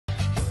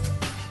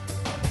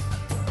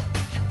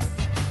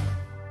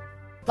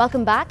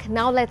Welcome back.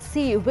 Now let's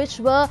see which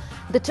were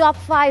the top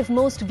 5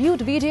 most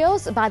viewed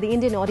videos by the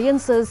Indian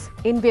audiences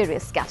in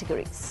various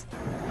categories.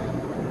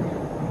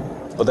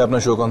 पता है अपना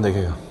show कौन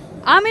देखेगा?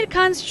 Amir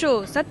Khan's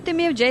show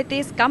Satyamev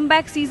Jayate's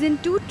comeback season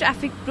 2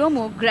 traffic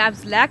promo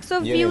grabs lakhs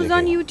of views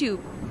on YouTube.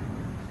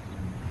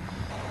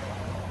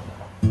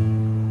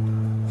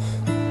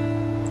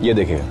 ये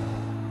देखेगा.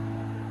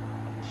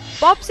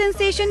 Pop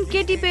sensation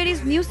Katy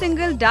Perry's new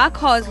single Dark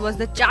Horse was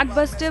the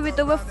chartbuster with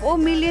over 4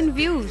 million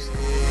views.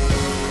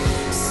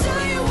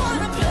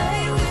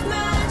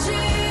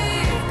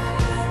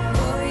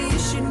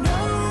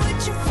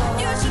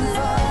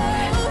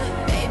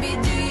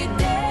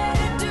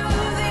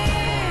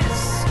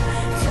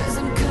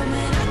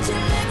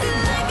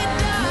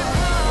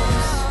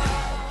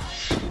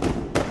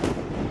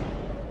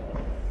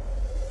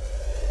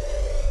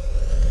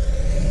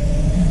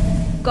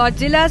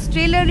 Godzilla's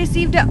trailer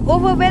received an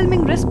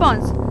overwhelming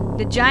response.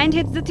 The giant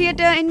hits the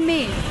theatre in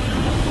May.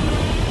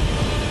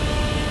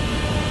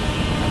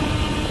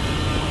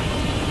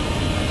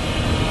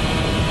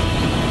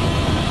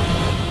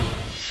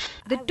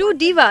 The two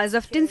divas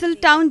of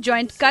Tinseltown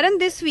joined Karan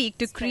this week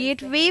to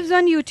create waves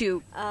on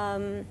YouTube.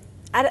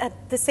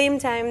 At the same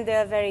time, they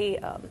are very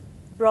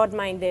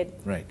broad-minded.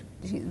 Right.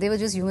 They were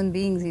just human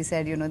beings, he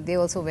said. They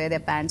also wear their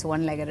pants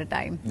one leg at a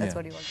time. That's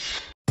what he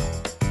was.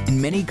 In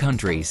many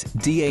countries,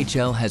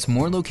 DHL has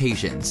more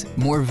locations,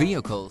 more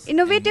vehicles.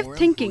 Innovative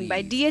thinking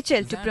by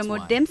DHL to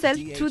promote themselves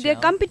through their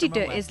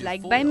competitor is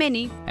liked by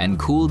many. And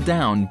cooled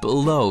down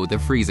below the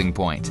freezing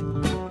point.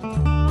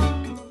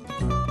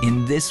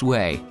 In this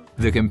way,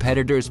 the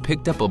competitors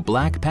picked up a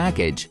black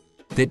package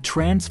that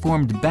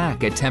transformed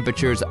back at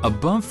temperatures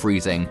above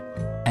freezing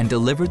and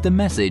delivered the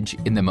message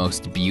in the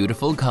most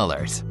beautiful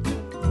colors.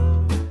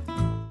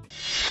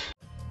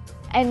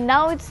 And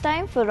now it's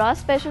time for our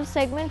special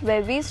segment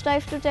where we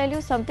strive to tell you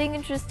something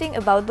interesting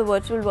about the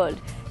virtual world.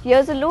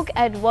 Here's a look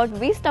at what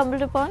we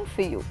stumbled upon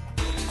for you.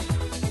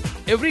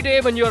 Every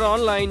day when you're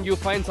online, you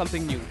find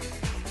something new.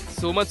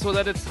 So much so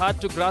that it's hard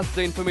to grasp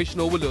the information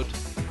overload.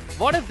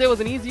 What if there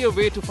was an easier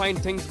way to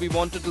find things we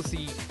wanted to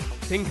see,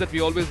 things that we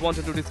always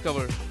wanted to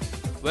discover?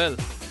 Well,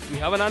 we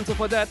have an answer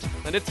for that,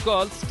 and it's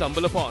called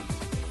Stumble Upon.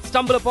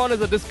 Stumble Upon is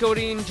a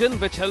discovery engine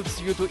which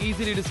helps you to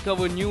easily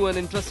discover new and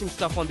interesting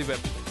stuff on the web.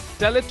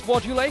 Tell it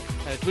what you like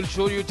and it will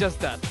show you just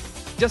that.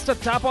 Just a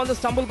tap on the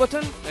stumble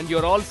button and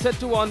you're all set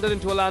to wander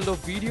into a land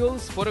of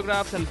videos,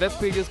 photographs and web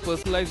pages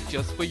personalized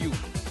just for you.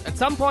 At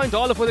some point,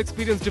 all of us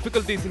experience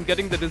difficulties in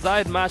getting the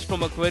desired match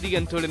from a query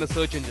entered in a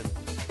search engine.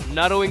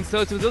 Narrowing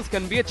search results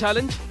can be a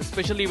challenge,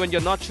 especially when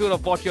you're not sure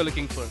of what you're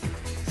looking for.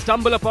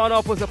 Stumble Upon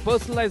offers a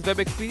personalized web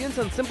experience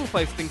and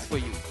simplifies things for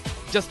you.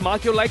 Just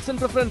mark your likes and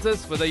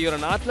preferences, whether you're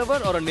an art lover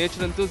or a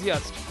nature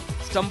enthusiast.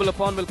 Stumble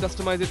Upon will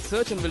customize its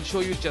search and will show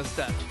you just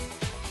that.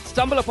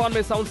 Stumble Upon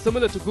may sound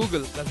similar to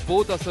Google, as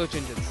both are search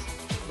engines.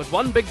 But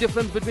one big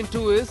difference between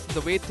two is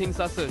the way things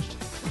are searched.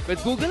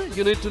 With Google,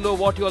 you need to know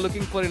what you are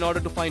looking for in order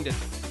to find it.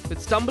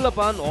 With Stumble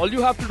Upon, all you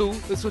have to do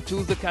is to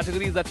choose the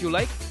categories that you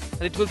like,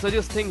 and it will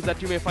suggest things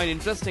that you may find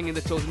interesting in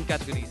the chosen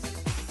categories.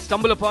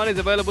 Stumble Upon is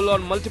available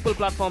on multiple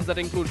platforms that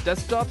include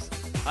desktops,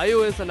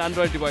 iOS and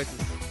Android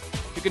devices.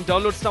 You can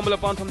download Stumble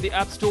Upon from the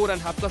App Store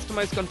and have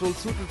customized controls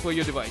suited for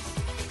your device.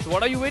 So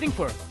what are you waiting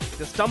for?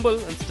 Just stumble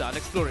and start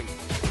exploring.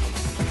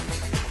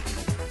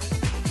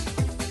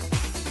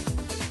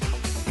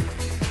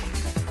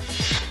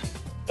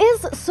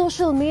 Is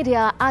social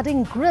media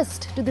adding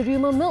grist to the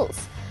rumor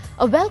mills?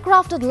 A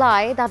well-crafted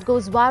lie that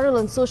goes viral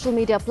on social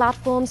media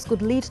platforms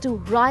could lead to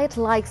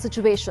riot-like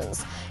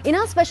situations. In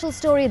our special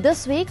story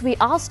this week, we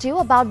asked you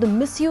about the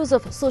misuse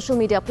of social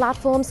media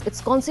platforms,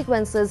 its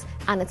consequences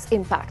and its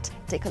impact.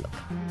 Take a look.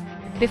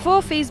 Before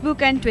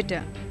Facebook and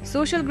Twitter,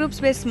 social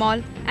groups were small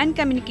and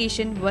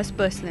communication was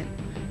personal.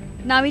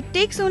 Now it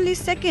takes only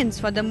seconds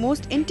for the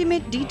most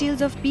intimate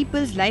details of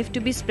people's life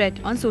to be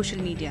spread on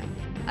social media.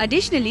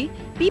 Additionally,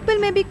 people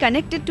may be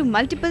connected to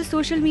multiple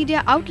social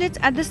media outlets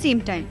at the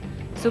same time.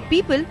 So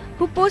people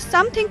who post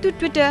something to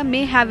Twitter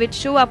may have it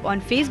show up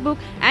on Facebook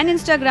and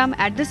Instagram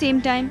at the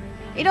same time.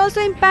 It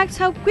also impacts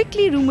how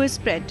quickly rumors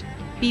spread.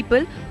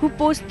 People who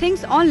post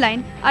things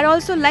online are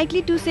also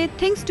likely to say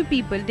things to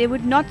people they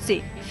would not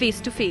say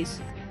face to face.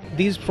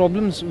 These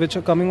problems which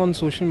are coming on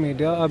social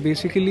media are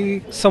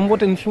basically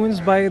somewhat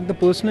influenced by the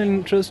personal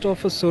interest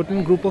of a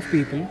certain group of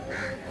people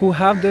who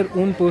have their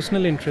own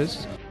personal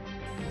interests.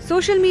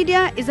 Social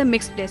media is a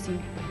mixed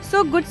blessing.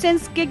 So good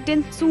sense kicked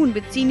in soon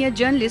with senior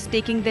journalists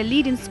taking the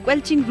lead in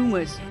squelching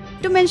rumors.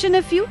 To mention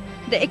a few,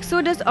 the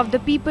exodus of the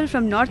people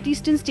from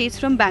northeastern states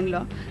from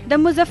Bangalore, the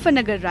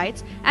Muzaffarnagar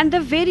riots and the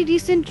very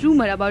recent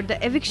rumor about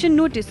the eviction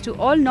notice to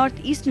all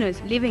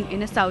northeasterners living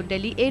in a South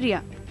Delhi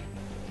area.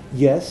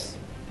 Yes,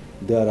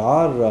 there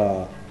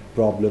are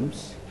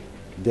problems.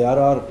 There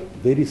are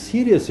very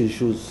serious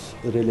issues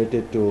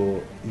related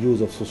to use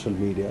of social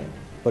media,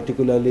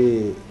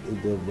 particularly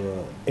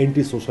the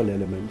anti-social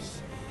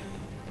elements,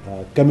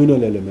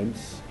 communal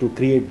elements, to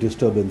create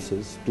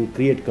disturbances, to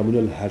create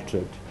communal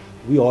hatred.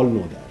 We all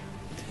know that.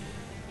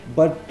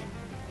 But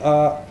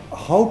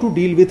how to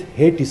deal with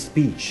hate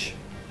speech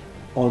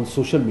on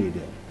social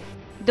media.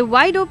 The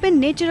wide open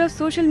nature of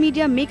social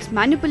media makes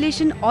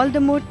manipulation all the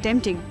more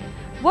tempting.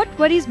 What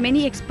worries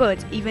many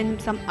experts, even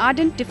some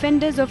ardent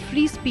defenders of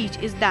free speech,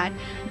 is that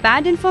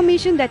bad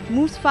information that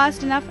moves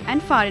fast enough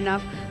and far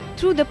enough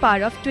through the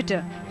power of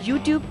Twitter,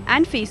 YouTube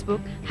and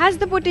Facebook has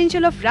the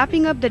potential of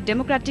wrapping up the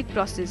democratic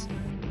process.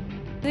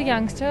 As a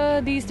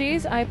youngster these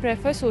days, I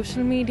prefer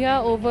social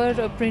media over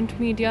print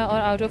media or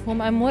out of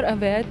home. I'm more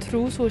aware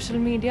through social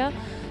media.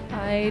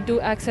 I do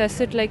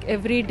access it like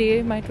every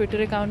day, my Twitter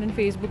account and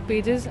Facebook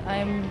pages.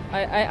 I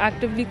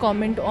actively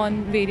comment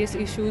on various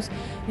issues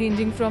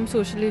ranging from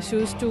social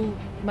issues to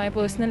my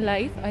personal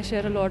life. I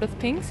share a lot of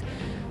things.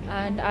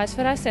 And as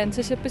far as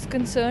censorship is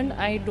concerned,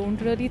 I don't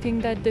really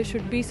think that there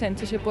should be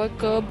censorship or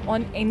curb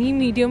on any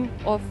medium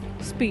of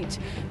speech,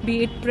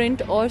 be it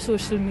print or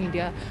social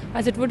media,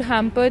 as it would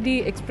hamper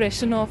the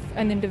expression of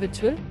an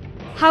individual.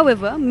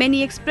 However,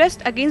 many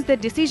expressed against the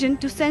decision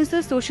to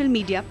censor social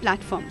media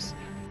platforms.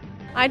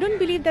 I don't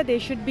believe that there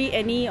should be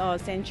any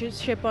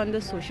censorship on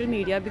the social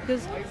media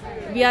because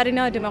we are in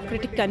a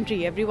democratic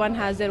country. Everyone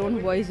has their own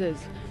voices.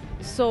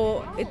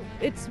 So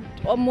it's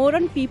more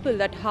on people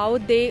that how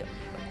they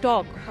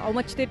talk, how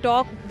much they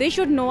talk. They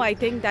should know, I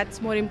think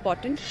that's more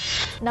important.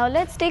 Now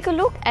let's take a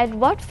look at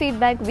what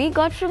feedback we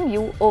got from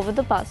you over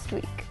the past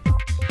week.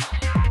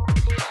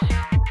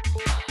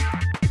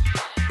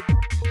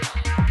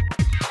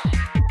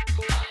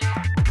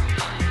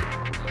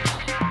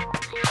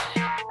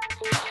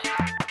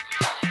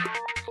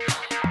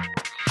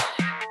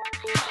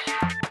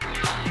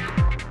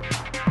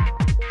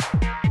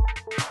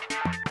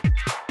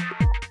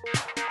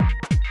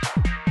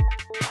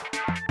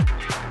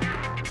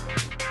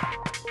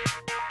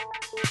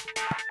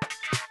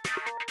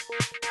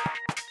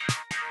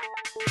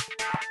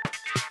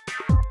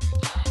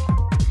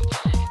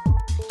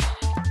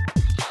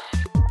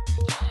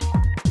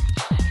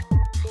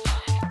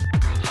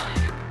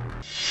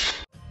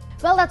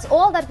 Well, that's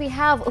all that we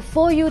have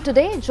for you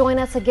today. Join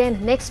us again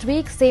next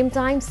week, same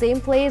time, same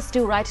place.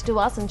 Do write to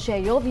us and share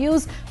your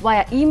views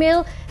via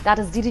email. That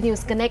is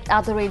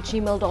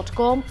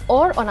ddnewsconnect@gmail.com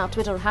or on our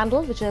Twitter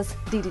handle, which is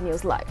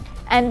ddnewslive.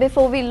 And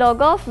before we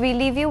log off, we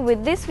leave you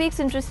with this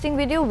week's interesting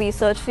video we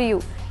searched for you.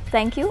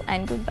 Thank you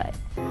and goodbye.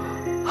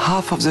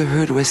 Half of the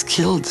herd was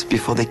killed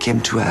before they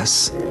came to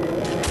us.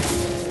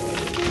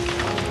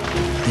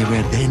 They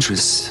were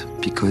dangerous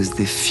because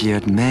they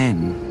feared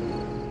men.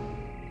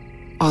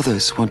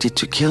 Others wanted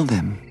to kill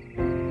them,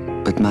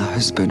 but my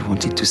husband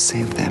wanted to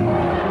save them.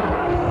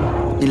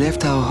 He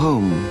left our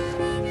home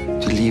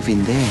to live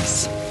in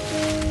theirs.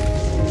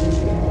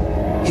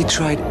 He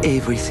tried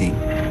everything.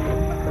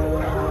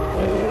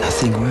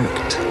 Nothing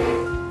worked.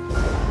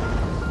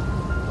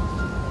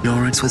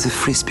 Lawrence was a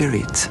free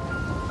spirit.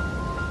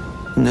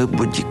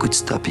 Nobody could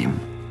stop him.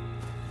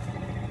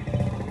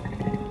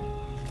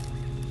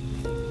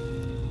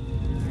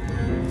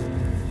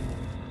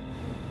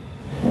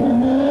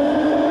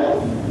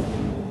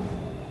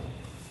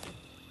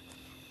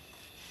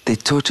 They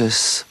taught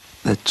us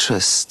that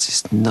trust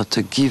is not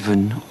a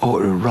given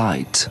or a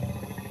right,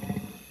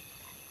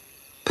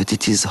 but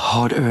it is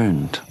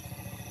hard-earned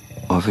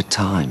over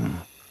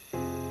time.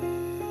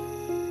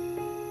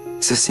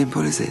 It's as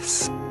simple as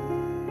this.